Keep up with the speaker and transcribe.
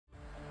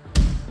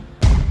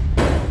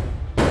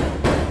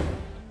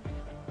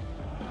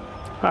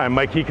Hi, I'm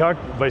Mike Heacock,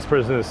 Vice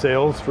President of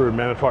Sales for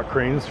Manitowoc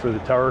Cranes for the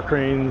tower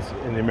cranes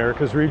in the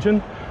Americas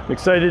region. I'm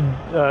excited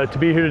to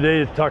be here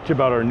today to talk to you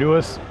about our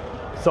newest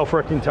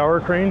self-erecting tower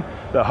crane,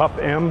 the Hup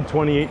M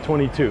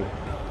 2822.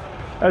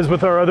 As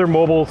with our other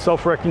mobile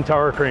self-erecting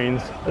tower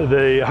cranes,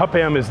 the Hup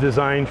M is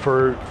designed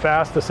for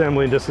fast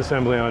assembly and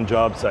disassembly on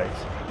job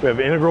sites. We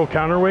have integral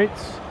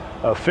counterweights,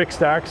 a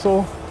fixed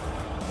axle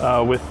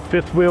with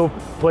fifth wheel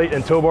plate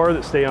and tow bar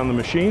that stay on the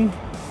machine.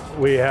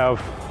 We have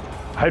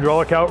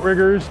hydraulic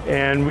outriggers,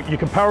 and you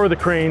can power the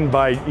crane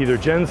by either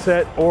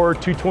genset or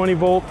 220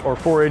 volt or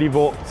 480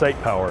 volt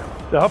site power.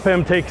 The Hup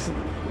M takes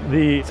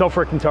the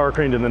self-erecting tower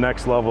crane to the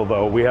next level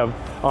though.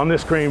 On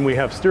this crane we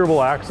have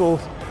steerable axles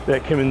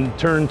that can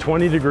turn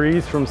 20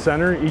 degrees from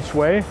center each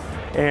way,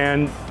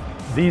 and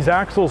these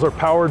axles are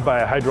powered by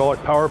a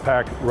hydraulic power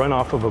pack run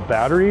off of a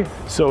battery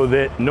so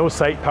that no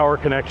site power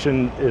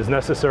connection is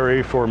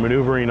necessary for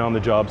maneuvering on the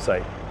job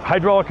site.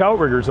 Hydraulic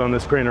outriggers on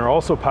this crane are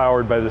also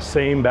powered by the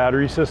same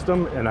battery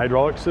system and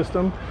hydraulic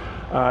system,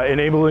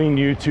 enabling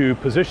you to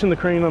position the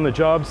crane on the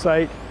job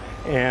site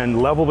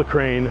and level the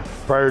crane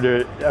prior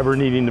to ever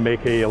needing to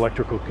make an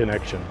electrical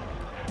connection.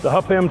 The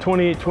Hup M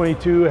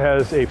 2822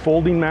 has a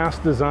folding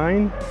mast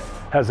design,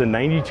 has a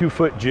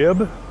 92-foot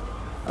jib,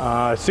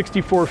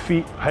 64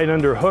 feet height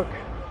under hook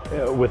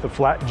with a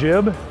flat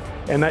jib,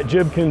 and that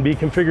jib can be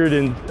configured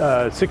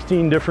in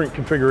 16 different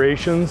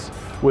configurations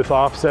with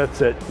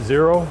offsets at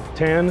 0,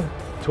 10,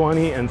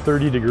 20, and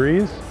 30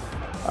 degrees.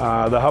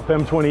 The Hup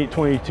M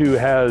 2822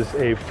 has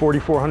a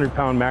 4,400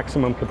 pound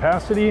maximum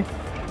capacity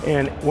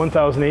and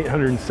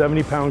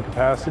 1,870 pound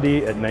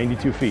capacity at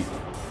 92 feet.